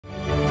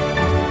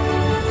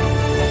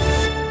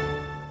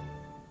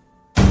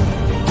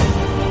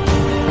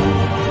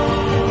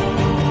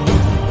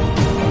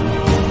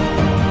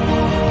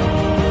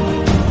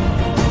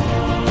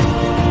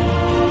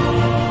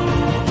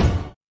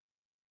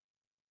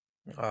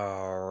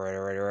All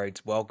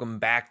right. Welcome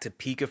back to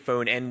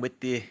Peekaphone, and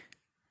with the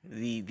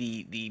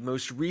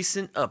most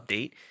recent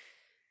update,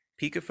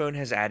 Peekaphone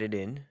has added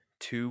in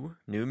two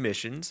new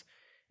missions,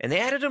 and they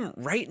added them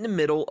right in the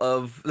middle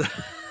of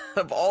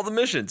of all the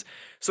missions.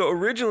 So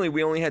originally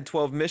we only had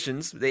 12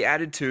 missions. They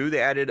added two.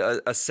 They added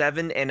a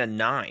 7 and a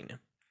 9.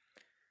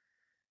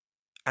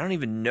 I don't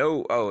even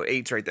know. Oh,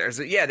 eight's right there.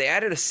 So yeah, they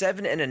added a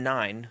 7 and a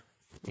 9.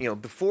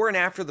 Before and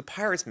after the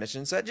Pirates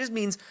mission. So that just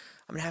means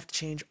I'm gonna have to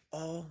change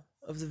all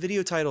of the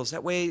video titles.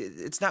 That way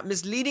it's not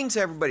misleading to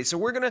everybody. So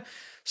we're gonna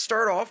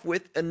start off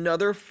with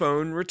another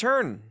phone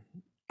return.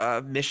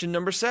 Mission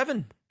number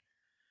 7.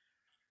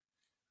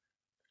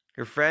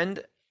 Your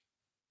friend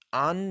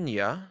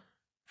Anya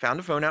found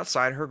a phone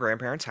outside her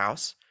grandparents'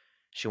 house.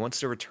 She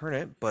wants to return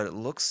it, but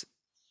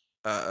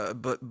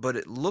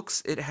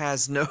it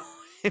has no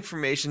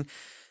information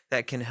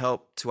that can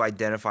help to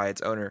identify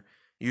its owner.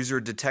 Use her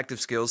detective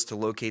skills to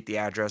locate the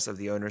address of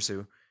the owner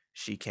so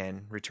she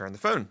can return the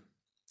phone.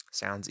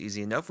 Sounds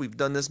easy enough. We've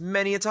done this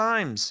many a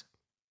times.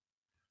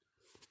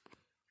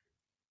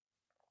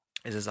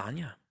 Is this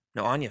Anya?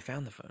 No, Anya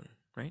found the phone,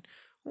 right?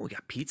 Oh, we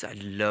got pizza. I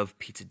love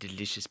pizza.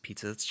 Delicious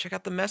pizza. Let's check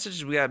out the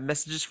messages. We got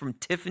messages from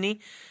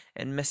Tiffany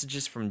and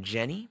messages from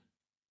Jenny.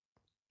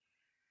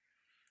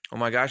 Oh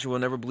my gosh, you will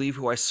never believe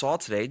who I saw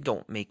today.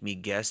 Don't make me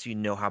guess. You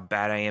know how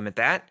bad I am at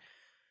that.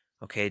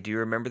 Okay, do you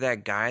remember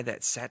that guy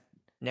that sat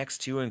next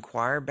to you in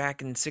choir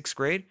back in 6th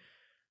grade?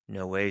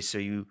 No way. So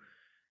you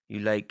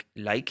like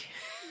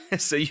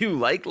so you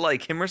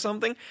like him or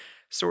something?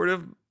 Sort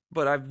of,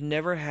 but I've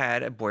never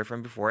had a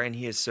boyfriend before and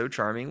he is so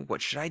charming.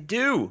 What should I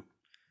do?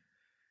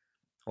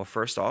 Well,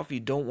 first off, you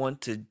don't want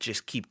to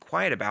just keep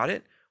quiet about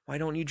it. Why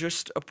don't you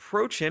just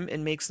approach him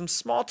and make some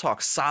small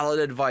talk? Solid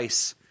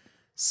advice.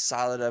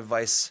 Solid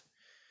advice.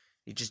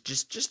 You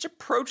just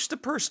approach the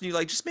person you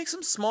like. Just make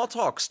some small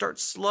talk. Start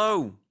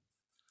slow.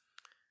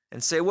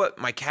 And say, what,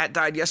 my cat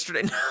died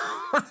yesterday?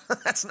 No,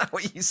 that's not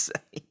what you say.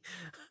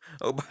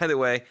 Oh, by the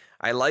way,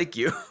 I like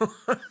you.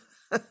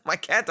 My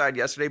cat died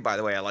yesterday. By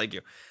the way, I like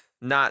you.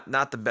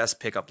 Not the best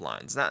pickup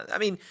lines. Not, I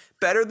mean,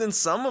 better than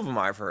some of them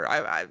I've heard.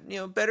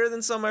 Better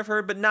than some I've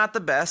heard, but not the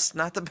best.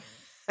 Not the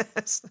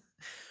best.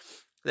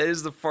 That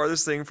is the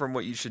farthest thing from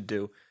what you should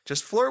do.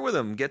 Just flirt with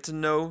him. Get to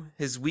know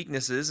his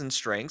weaknesses and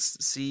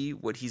strengths. See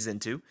what he's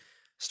into.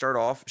 Start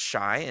off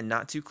shy and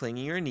not too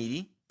clingy or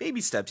needy. Baby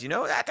steps,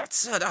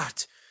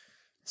 that's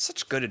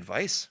such good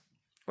advice.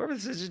 Whoever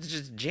this is,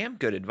 just jam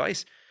good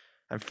advice.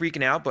 I'm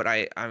freaking out, but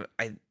I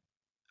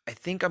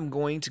think I'm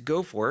going to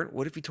go for it.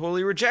 What if he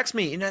totally rejects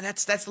me?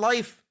 That's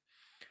life.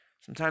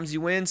 Sometimes you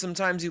win,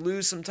 sometimes you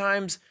lose,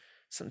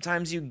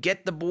 sometimes you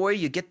get the boy,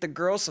 you get the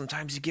girl,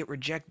 sometimes you get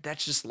rejected.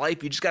 That's just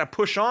life. You just gotta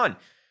push on.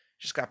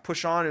 Just gotta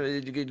push on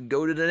and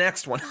go to the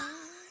next one.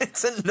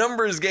 It's a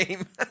numbers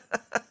game.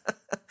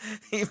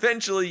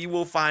 Eventually you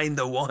will find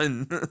the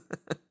one.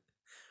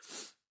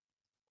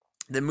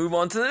 Then move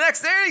on to the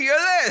next. There you go.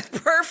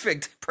 There.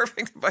 Perfect.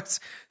 Perfect advice.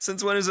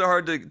 Since when is it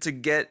hard to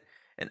get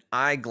an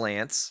eye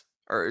glance?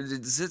 Or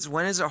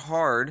when is it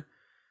hard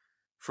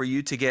for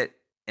you to get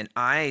an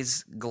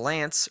eye's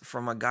glance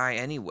from a guy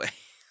anyway?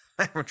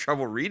 I'm having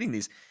trouble reading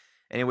these.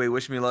 Anyway,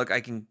 wish me luck.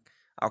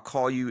 I'll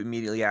call you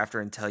immediately after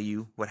and tell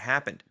you what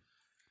happened.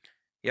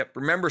 Yep,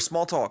 remember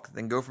small talk,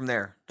 then go from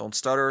there. Don't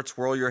stutter,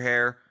 twirl your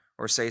hair,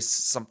 or say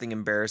something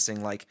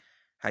embarrassing like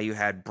how you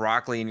had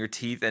broccoli in your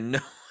teeth and no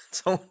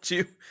one told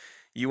you.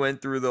 You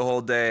went through the whole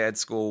day at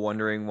school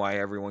wondering why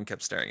everyone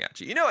kept staring at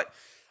you. You know what?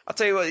 I'll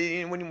tell you what,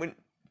 when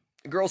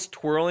a girl's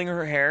twirling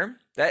her hair,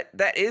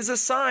 that is a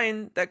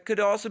sign. That could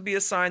also be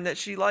a sign that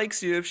she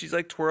likes you if she's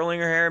like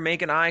twirling her hair,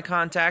 making eye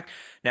contact.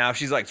 Now, if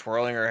she's like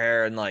twirling her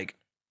hair and like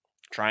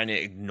trying to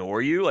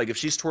ignore you, like if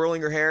she's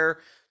twirling her hair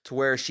to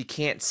where she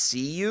can't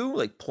see you,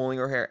 like pulling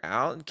her hair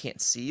out and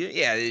can't see you,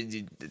 yeah,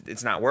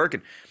 it's not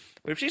working.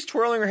 But if she's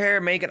twirling her hair,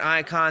 making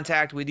eye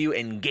contact with you,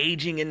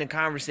 engaging in the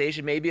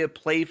conversation, maybe a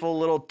playful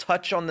little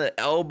touch on the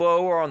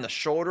elbow or on the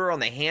shoulder,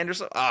 on the hand or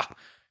something,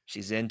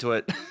 she's into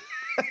it.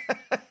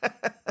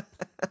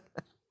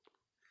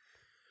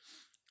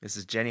 This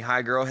is Jenny.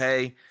 Hi, girl.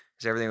 Hey,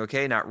 is everything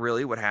okay? Not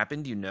really. What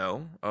happened?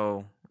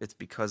 Oh, it's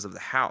because of the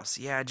house.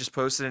 Yeah, I just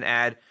posted an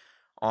ad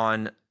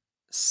on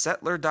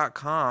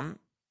settler.com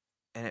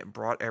and it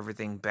brought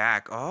everything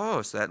back.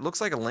 Oh, so that looks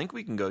like a link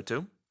we can go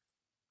to.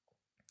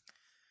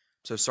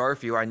 So sorry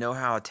for you. I know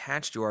how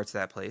attached you are to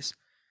that place.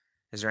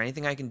 Is there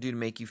anything I can do to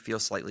make you feel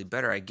slightly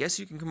better? I guess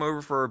you can come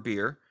over for a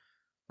beer.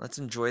 Let's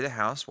enjoy the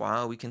house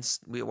while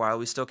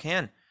we still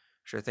can.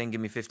 Sure thing.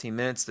 Give me 15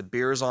 minutes. The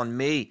beer is on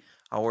me.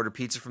 I'll order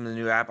pizza from the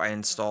new app I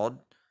installed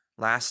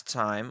last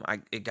time.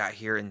 It got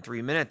here in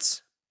 3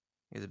 minutes.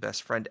 You're the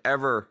best friend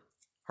ever.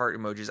 Heart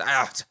emojis.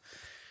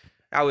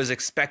 I was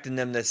expecting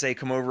them to say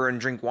come over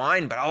and drink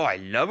wine, but I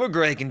love a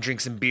girl that can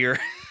drink some beer.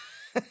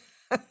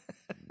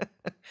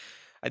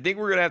 I think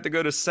we're going to have to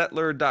go to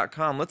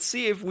settler.com. Let's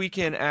see if we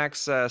can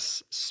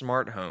access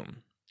smart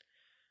home.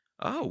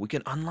 Oh, we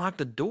can unlock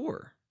the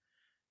door.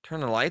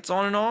 Turn the lights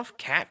on and off.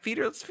 Cat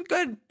feeder. Let's go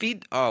ahead and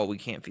feed. Oh, we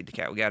can't feed the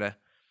cat. We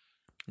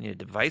need a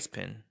device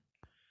pin.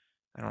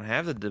 I don't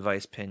have the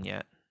device pin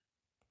yet.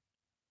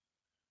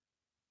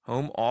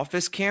 Home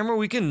office camera?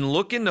 We can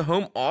look in the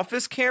home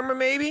office camera,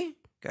 maybe?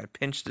 Gotta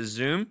pinch the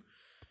zoom.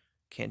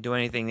 Can't do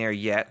anything there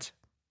yet.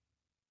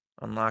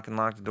 Unlock and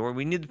lock the door.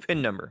 We need the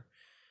pin number.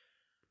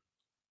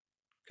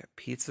 Got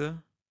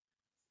pizza.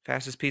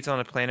 Fastest pizza on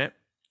the planet.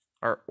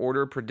 Our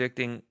order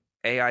predicting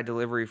AI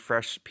delivery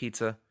fresh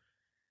pizza.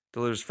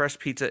 Delivers fresh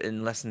pizza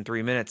in less than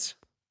 3 minutes.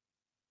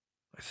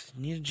 I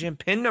need a gym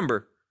pin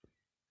number.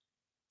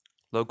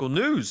 Local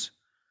news.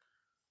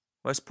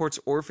 Westport's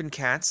orphan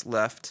cats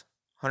left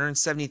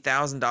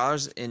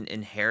 $170,000 in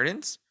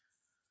inheritance.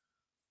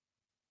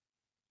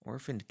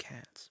 Orphaned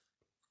cats.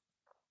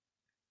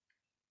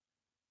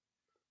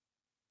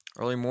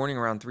 Early morning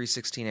around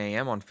 3:16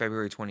 a.m. on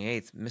February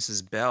 28th,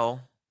 Mrs.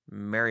 Bell,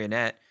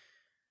 Marionette,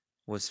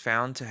 was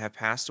found to have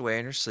passed away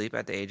in her sleep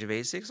at the age of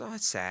 86. Oh,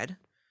 that's sad.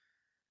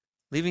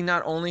 Leaving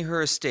not only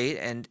her estate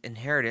and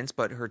inheritance,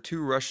 but her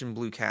 2 Russian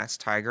blue cats,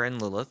 Tiger and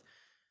Lilith,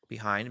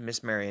 behind.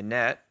 Miss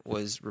Marionette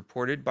was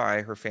reported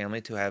by her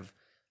family to have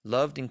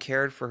loved and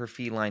cared for her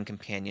feline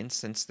companions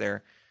since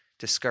their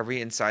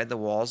discovery inside the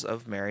walls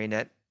of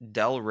Marionette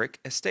Delrick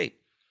estate.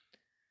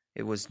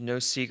 It was no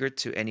secret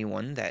to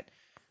anyone that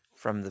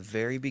from the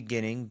very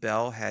beginning,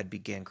 Belle had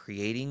began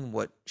creating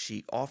what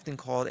she often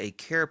called a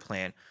care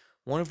plan,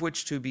 one of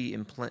which to be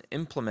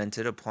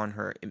implemented upon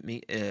her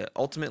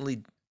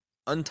ultimately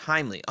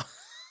untimely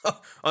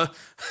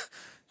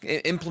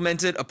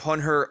implemented upon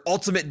her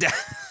ultimate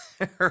death,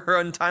 her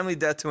untimely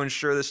death, to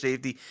ensure the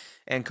safety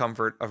and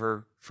comfort of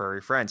her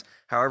furry friends.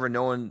 However,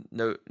 no one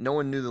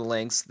knew the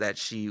lengths that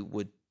she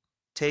would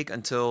take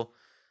until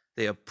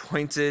the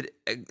appointed.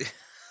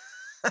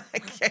 I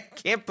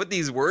can't put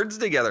these words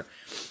together.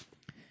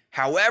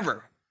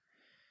 However,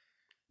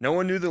 no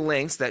one knew the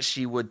lengths that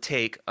she would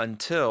take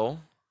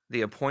until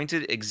the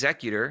appointed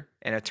executor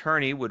and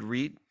attorney would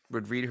read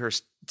her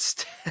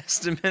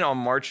testament on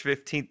March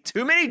 15th.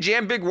 Too many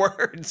jam big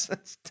words.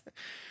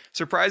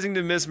 Surprising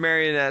to Miss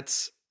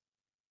Marionette's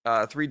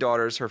 3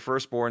 daughters, her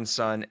firstborn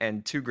son,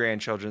 and 2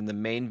 grandchildren, the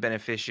main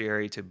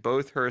beneficiary to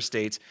both her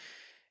estates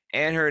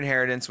and her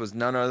inheritance was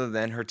none other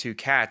than her 2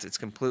 cats. It's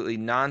completely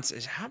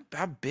nonsense.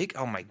 How big?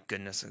 Oh my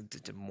goodness, I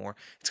did more.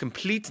 It's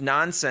complete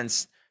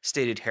nonsense,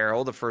 stated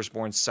Harold, the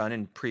firstborn son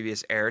and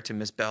previous heir to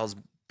Miss Bell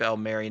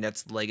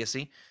Marionette's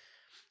legacy.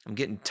 I'm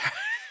getting tired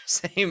of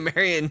saying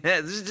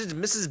Marionette. This is just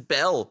Mrs.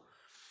 Bell.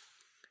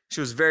 She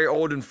was very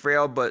old and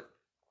frail, but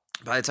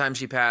by the time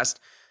she passed,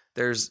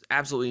 there's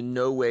absolutely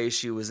no way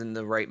she was in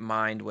the right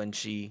mind when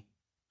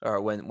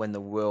when the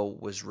will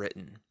was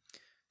written.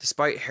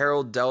 Despite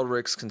Harold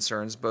Delrick's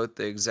concerns, both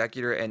the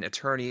executor and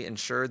attorney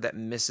ensured that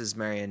Mrs.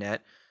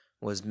 Marionette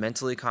was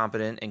mentally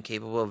competent and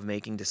capable of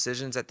making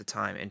decisions at the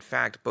time. In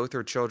fact, both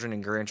her children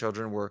and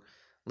grandchildren were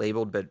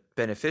labeled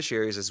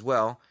beneficiaries as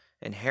well,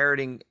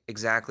 inheriting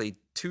exactly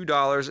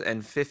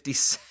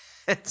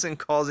 $2.50 and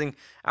causing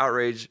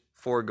outrage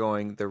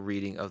foregoing the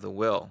reading of the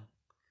will.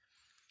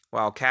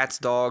 While cats,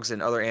 dogs,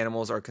 and other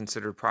animals are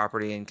considered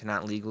property and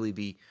cannot legally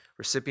be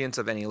recipients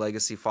of any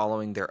legacy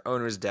following their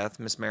owner's death,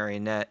 Miss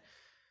Marionette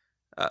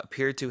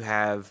appeared to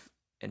have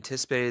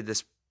anticipated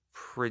this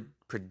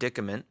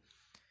predicament.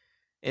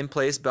 In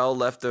place, Belle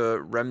left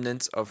the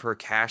remnants of her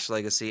cash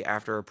legacy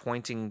after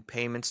appointing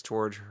payments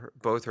toward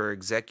both her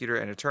executor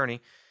and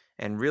attorney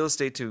and real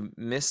estate to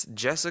Miss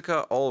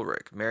Jessica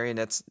Ulrich,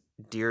 Marionette's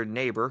dear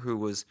neighbor, who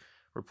was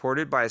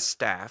reported by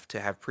staff to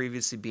have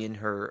previously been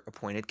her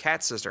appointed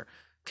cat sitter,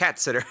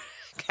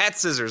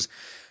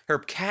 her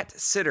cat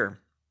sitter,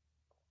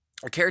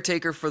 a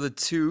caretaker for the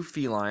 2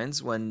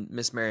 felines when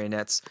Miss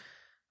Marionette's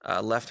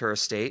left her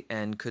estate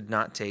and could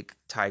not take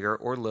Tiger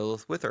or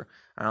Lilith with her.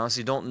 I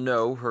honestly don't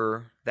know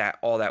her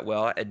all that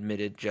well,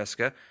 admitted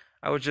Jessica.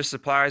 I was just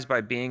surprised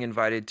by being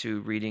invited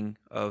to reading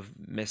of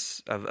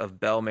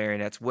Belle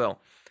Marionette's will,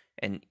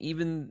 and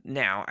even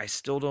now I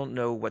still don't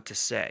know what to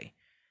say.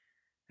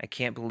 I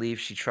can't believe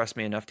she trusts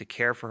me enough to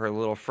care for her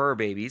little fur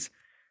babies.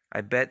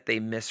 I bet they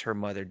miss her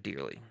mother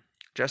dearly.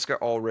 Jessica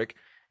Ulrich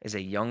is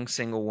a young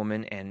single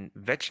woman and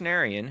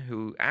veterinarian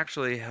who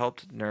actually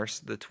helped nurse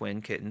the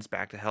twin kittens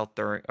back to health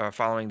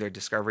following their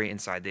discovery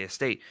inside the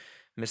estate,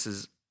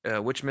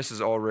 which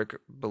Mrs. Ulrich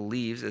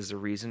believes is the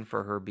reason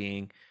for her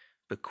being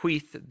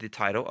bequeathed the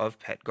title of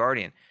pet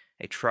guardian.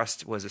 A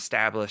trust was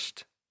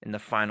established in the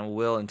final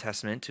will and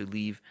testament to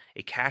leave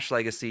a cash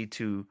legacy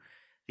to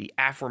the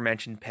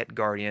aforementioned pet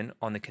guardian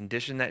on the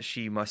condition that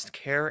she must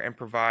care and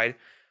provide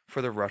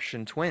for the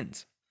Russian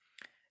twins.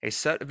 A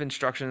set of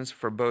instructions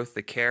for both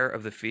the care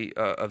of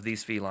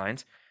these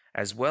felines,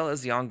 as well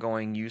as the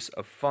ongoing use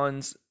of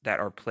funds that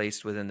are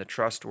placed within the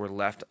trust, were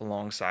left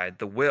alongside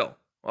the will.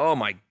 Oh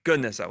my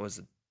goodness, that was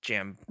a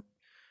jam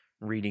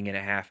reading and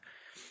a half.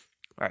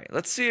 All right,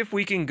 let's see if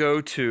we can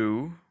go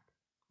to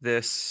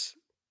this.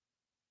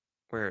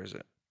 Where is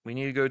it? We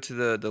need to go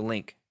to the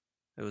link.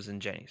 It was in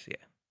Jenny's, yeah.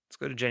 Let's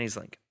go to Jenny's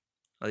link.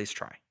 At least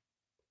try.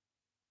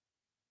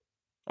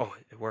 Oh,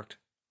 it worked.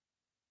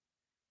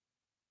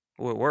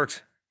 Oh, it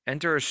worked.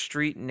 Enter a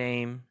street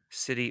name,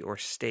 city, or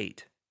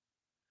state.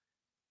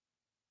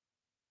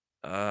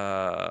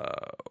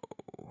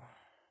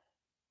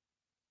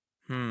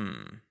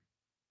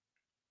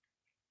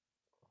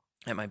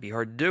 That might be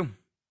hard to do.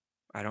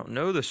 I don't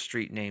know the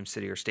street name,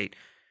 city, or state.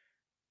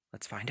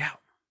 Let's find out.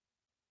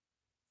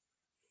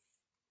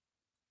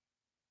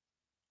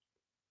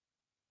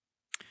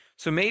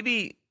 So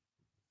maybe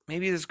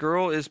this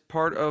girl is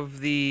part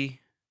of this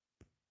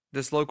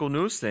local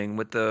news thing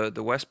with the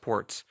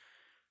Westports.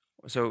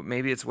 So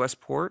maybe it's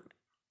Westport.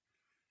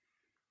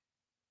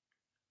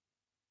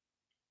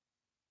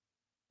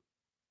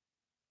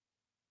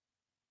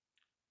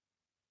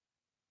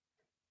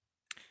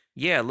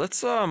 Yeah,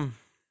 let's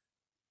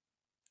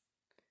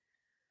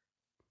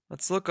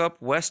look up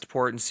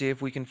Westport and see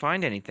if we can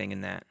find anything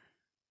in that.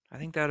 I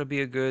think that'll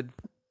be a good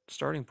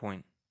starting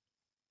point.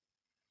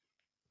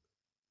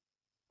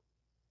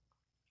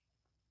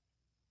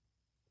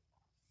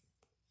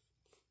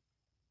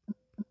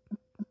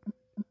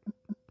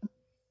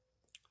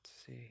 Let's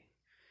see.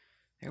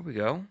 There we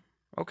go.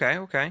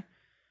 Okay.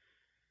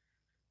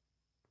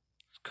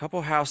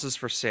 Couple houses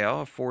for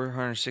sale,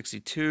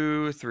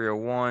 462,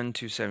 301,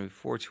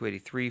 274,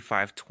 283,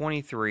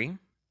 523.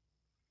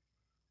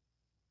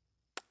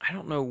 I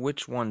don't know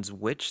which one's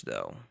which,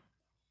 though.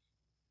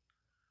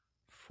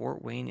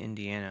 Fort Wayne,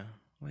 Indiana.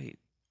 Wait,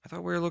 I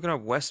thought we were looking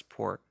up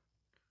Westport.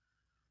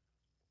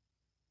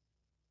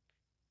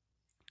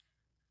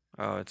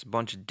 Oh, it's a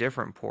bunch of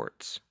different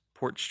ports.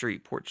 Port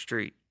Street.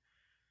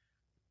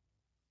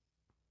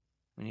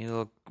 We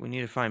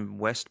need to find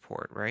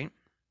Westport, right?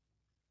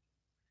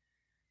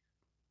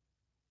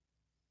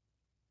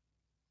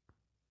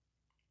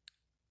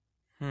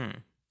 I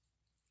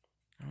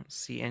don't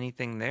see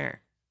anything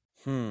there.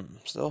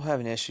 Still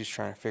having issues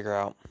trying to figure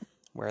out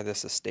where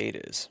this estate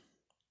is.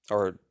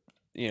 Or,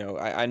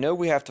 I know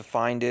we have to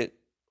find it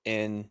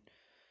in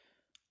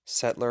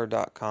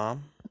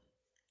settler.com.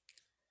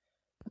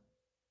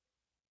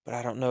 But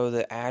I don't know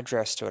the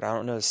address to it. I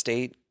don't know the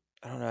state.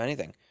 I don't know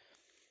anything.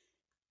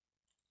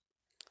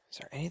 Is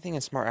there anything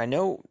in Smart? I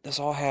know this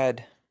all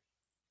had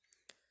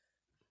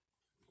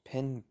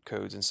PIN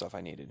codes and stuff I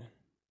needed.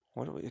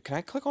 Can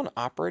I click on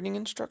operating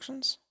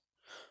instructions?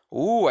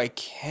 Ooh, I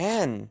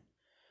can.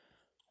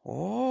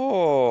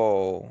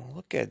 Oh,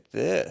 look at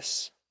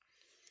this.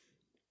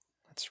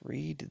 Let's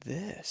read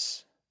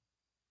this.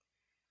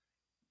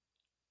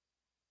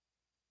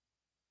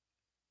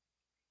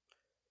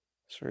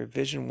 So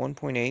revision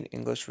 1.8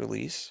 English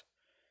release.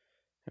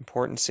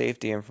 Important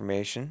safety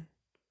information.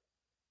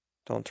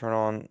 Don't turn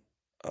on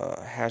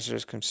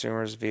hazardous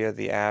consumers via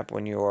the app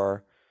when you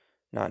are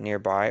not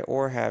nearby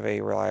or have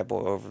a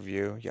reliable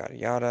overview, yada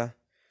yada.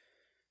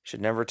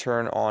 Should never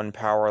turn on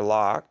power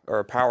lock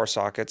or power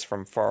sockets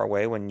from far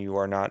away when you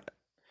are not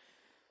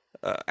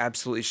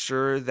absolutely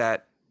sure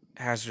that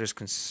hazardous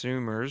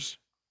consumers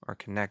are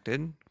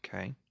connected.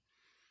 Okay.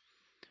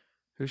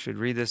 Who should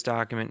read this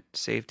document?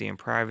 Safety and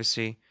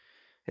privacy.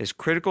 It is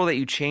critical that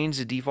you change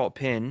the default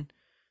PIN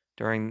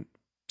during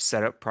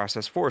setup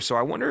process 4. So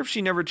I wonder if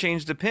she never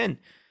changed the PIN.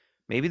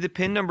 Maybe the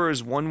PIN number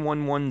is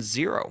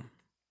 1110.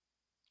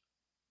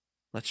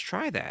 Let's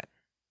try that.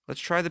 Let's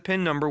try the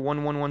PIN number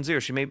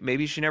 1110.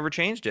 Maybe she never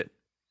changed it.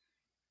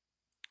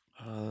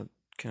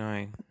 Can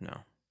I?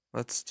 No.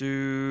 Let's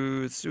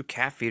do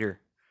cat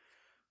feeder.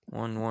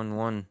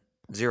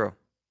 1110.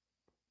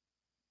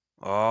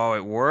 Oh,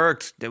 it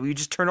worked. Did we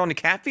just turn on the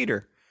cat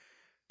feeder?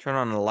 Turn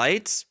on the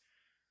lights?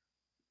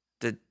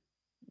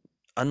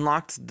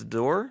 Unlocked the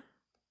door?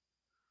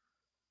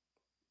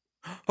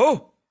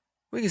 Oh,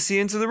 we can see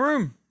into the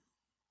room.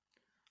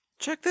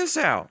 Check this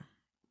out.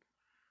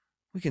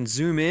 We can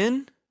zoom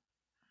in.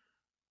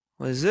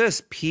 What is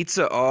this?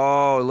 Pizza.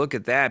 Oh, look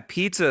at that.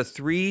 Pizza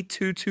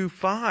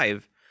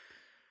 3225.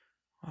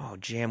 Oh,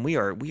 Jam, we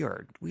are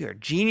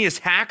genius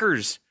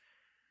hackers.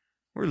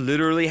 We're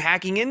literally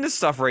hacking into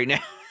stuff right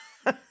now.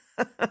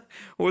 What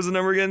was the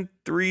number again?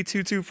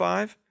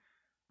 3225?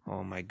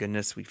 Oh my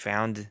goodness, we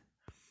found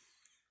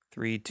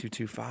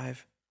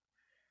 3225.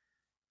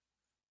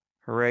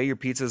 Hooray, your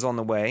pizza's on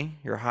the way.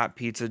 Your hot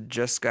pizza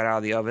just got out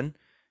of the oven.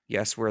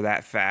 Yes, we're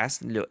that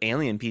fast. Little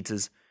alien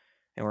pizzas.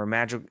 And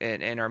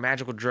our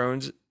magical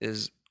drones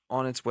is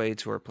on its way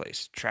to our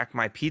place. Track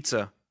my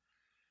pizza.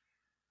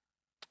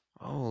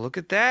 Oh, look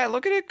at that.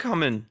 Look at it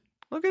coming.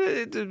 Look at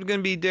it. It's going to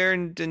be there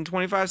in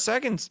 25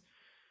 seconds.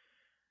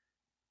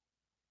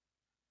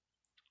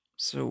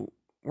 So,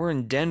 we're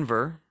in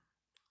Denver,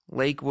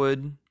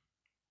 Lakewood,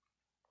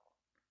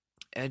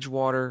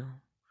 Edgewater.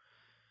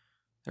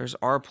 There's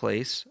our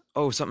place.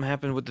 Oh, something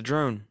happened with the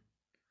drone.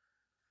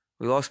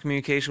 We lost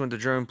communication with the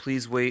drone.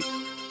 Please wait.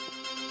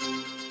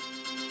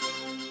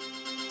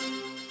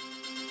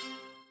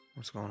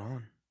 What's going on?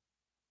 What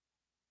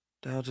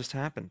the hell just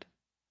happened?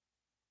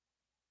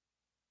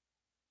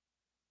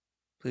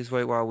 Please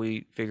wait while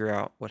we figure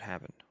out what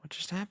happened. What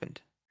just happened?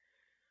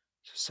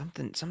 So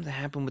something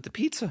happened with the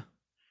pizza.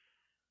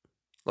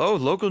 Oh,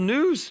 local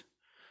news.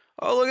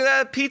 Oh, look at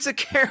that. Pizza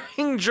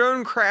carrying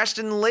drone crashed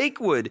in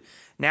Lakewood.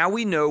 Now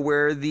we know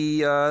where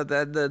the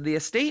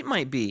estate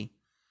might be.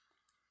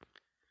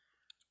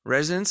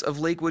 Residents of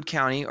Lakewood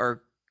County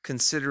are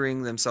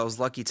considering themselves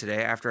lucky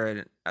today after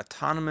an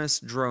autonomous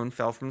drone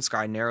fell from the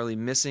sky, narrowly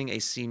missing a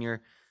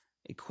senior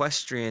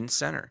equestrian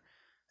center.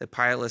 The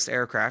pilotless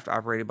aircraft,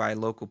 operated by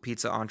local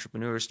pizza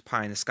entrepreneurs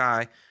Pie in the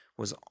Sky,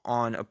 was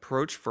on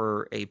approach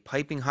for a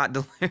piping hot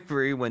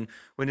delivery when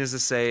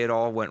witnesses say it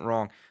all went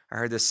wrong. I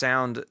heard the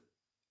sound.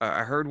 I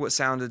heard what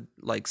sounded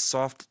like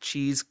soft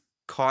cheese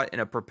caught in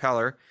a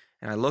propeller,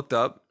 and I looked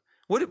up.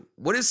 What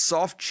does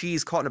soft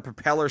cheese caught in a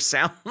propeller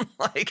sound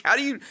like? How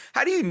do you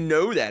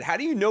know that? How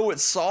do you know what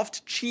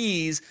soft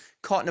cheese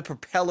caught in a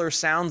propeller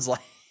sounds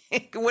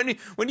like? When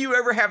do you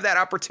ever have that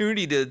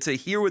opportunity to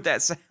hear what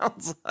that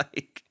sounds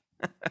like?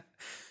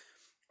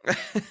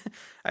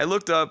 I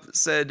looked up,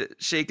 said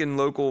shaken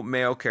local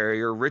mail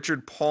carrier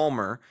Richard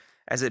Palmer,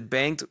 as it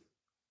banked.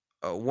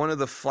 One of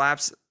the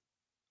flaps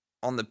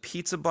on the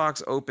pizza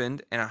box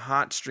opened, and a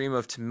hot stream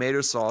of tomato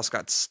sauce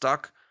got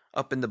stuck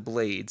up in the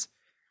blades.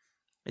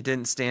 It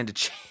didn't stand a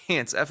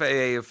chance.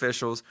 FAA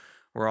officials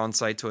were on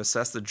site to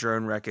assess the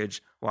drone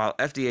wreckage, while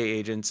FDA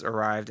agents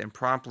arrived and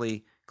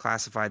promptly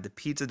classified the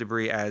pizza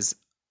debris as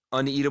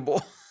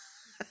uneatable.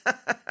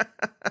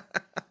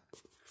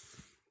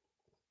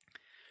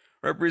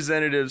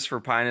 Representatives for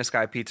Pie in the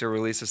Sky Pizza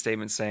released a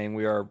statement saying,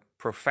 "We are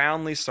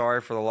profoundly sorry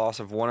for the loss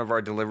of one of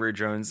our delivery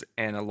drones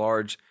and a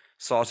large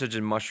sausage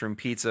and mushroom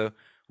pizza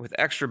with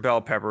extra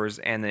bell peppers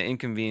and the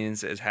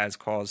inconvenience it has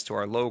caused to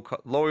our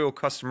loyal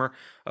customer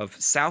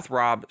of South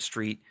Robb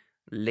Street,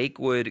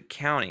 Lakewood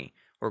County.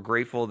 We're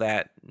grateful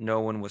that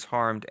no one was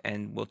harmed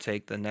and will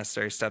take the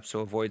necessary steps to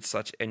avoid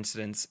such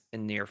incidents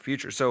in the near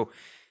future." So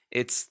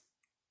it's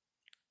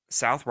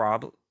South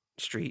Robb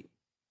Street,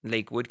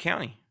 Lakewood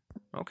County.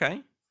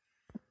 Okay.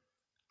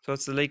 So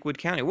it's the Lakewood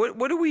County.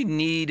 What do we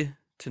need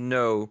to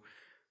know?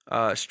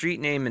 Street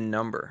name and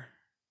number.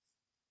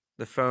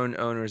 The phone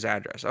owner's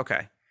address.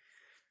 Okay.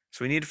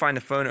 So we need to find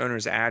the phone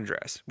owner's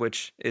address,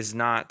 which is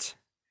not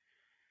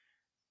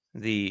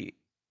the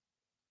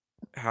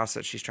house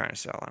that she's trying to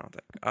sell, I don't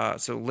think.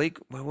 So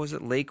what was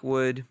it?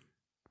 Lakewood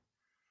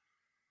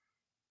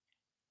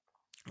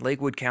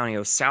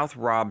County, South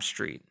Robb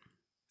Street.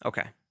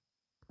 Okay.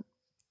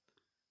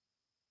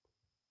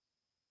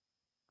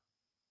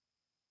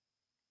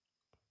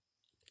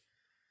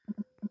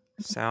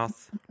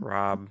 South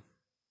Robb,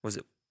 was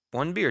it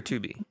 1B or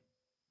 2B?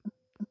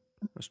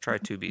 Let's try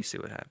 2B, see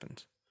what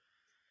happens.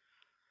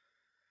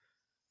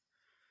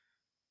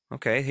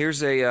 Okay,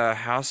 here's a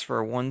house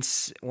for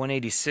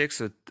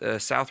 186 at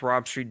South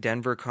Robb Street,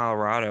 Denver,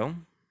 Colorado.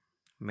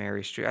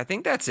 Mary Street. I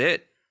think that's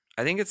it.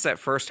 I think it's that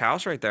first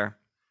house right there.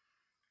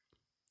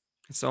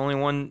 It's the only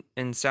one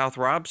in South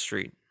Robb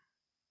Street.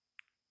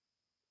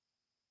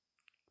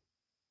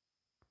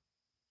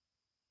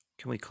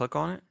 Can we click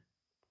on it?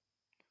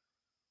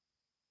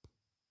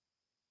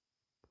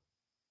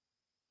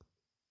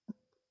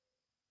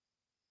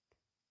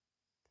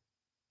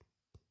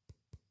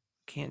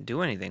 Can't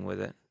do anything with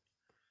it.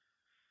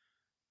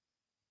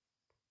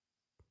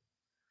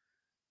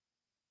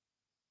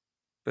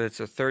 But it's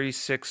a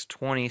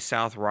 3620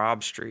 South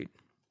Robb Street.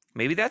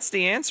 Maybe that's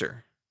the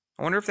answer.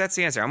 I wonder if that's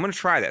the answer. I'm going to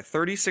try that.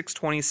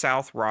 3620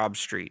 South Robb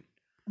Street.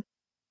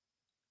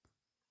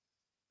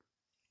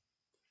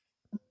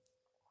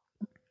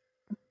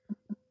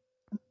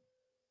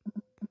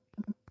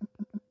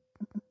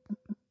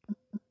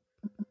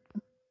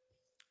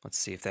 Let's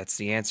see if that's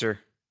the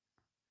answer.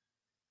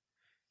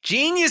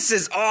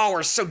 Geniuses! Oh,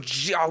 we're so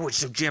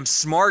damn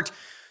smart.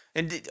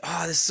 And this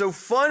is so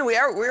fun. We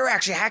were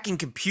actually hacking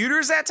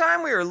computers that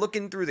time. We were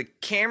looking through the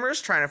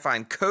cameras, trying to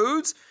find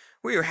codes.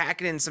 We were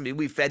hacking in somebody.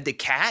 We fed the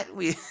cat.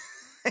 We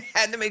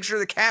had to make sure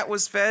the cat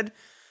was fed.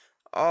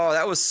 Oh,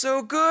 that was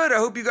so good. I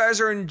hope you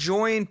guys are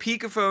enjoying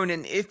Peekaphone.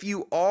 And if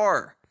you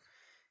are,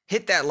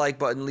 hit that like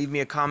button. Leave me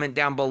a comment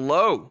down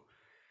below.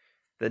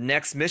 The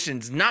next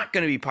mission's not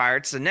going to be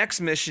pirates. The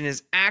next mission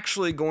is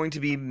actually going to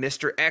be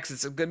Mr. X.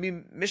 It's going to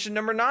be mission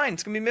number 9.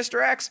 It's going to be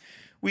Mr. X.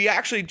 We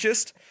actually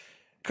just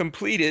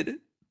completed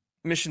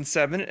mission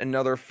 7,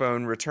 another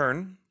phone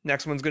return.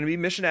 Next one's going to be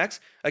mission X.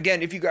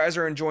 Again, if you guys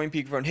are enjoying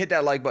Peekaphone, hit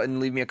that like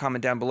button, leave me a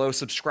comment down below,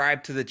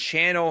 subscribe to the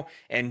channel,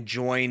 and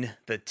join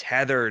the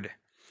Tethered.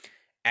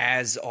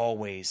 As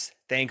always,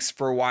 thanks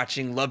for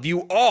watching. Love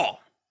you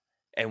all,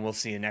 and we'll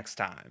see you next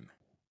time.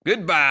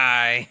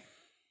 Goodbye.